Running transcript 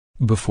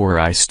Before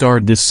I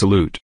start this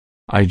salute,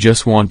 I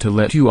just want to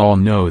let you all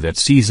know that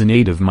Season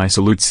 8 of my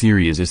Salute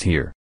series is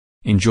here.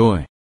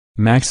 Enjoy.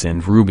 Max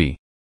and Ruby.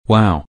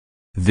 Wow.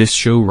 This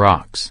show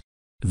rocks.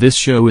 This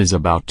show is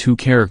about two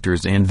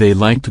characters and they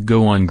like to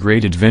go on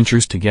great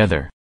adventures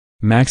together.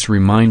 Max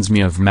reminds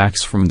me of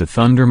Max from the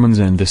Thundermans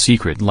and The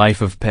Secret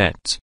Life of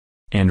Pets.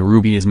 And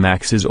Ruby is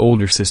Max's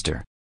older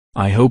sister.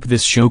 I hope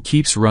this show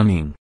keeps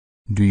running.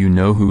 Do you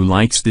know who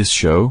likes this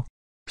show?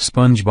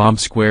 SpongeBob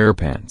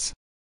SquarePants.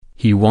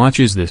 He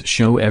watches this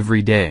show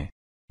every day.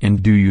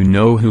 And do you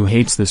know who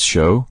hates this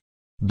show?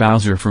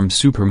 Bowser from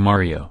Super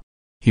Mario.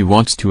 He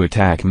wants to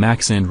attack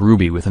Max and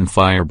Ruby with an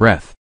fire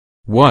breath.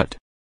 What?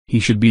 He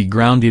should be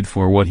grounded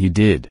for what he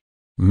did.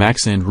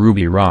 Max and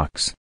Ruby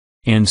rocks.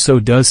 And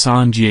so does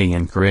Sanjay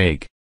and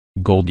Craig.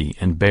 Goldie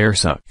and Bear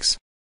sucks.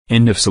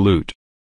 End of salute.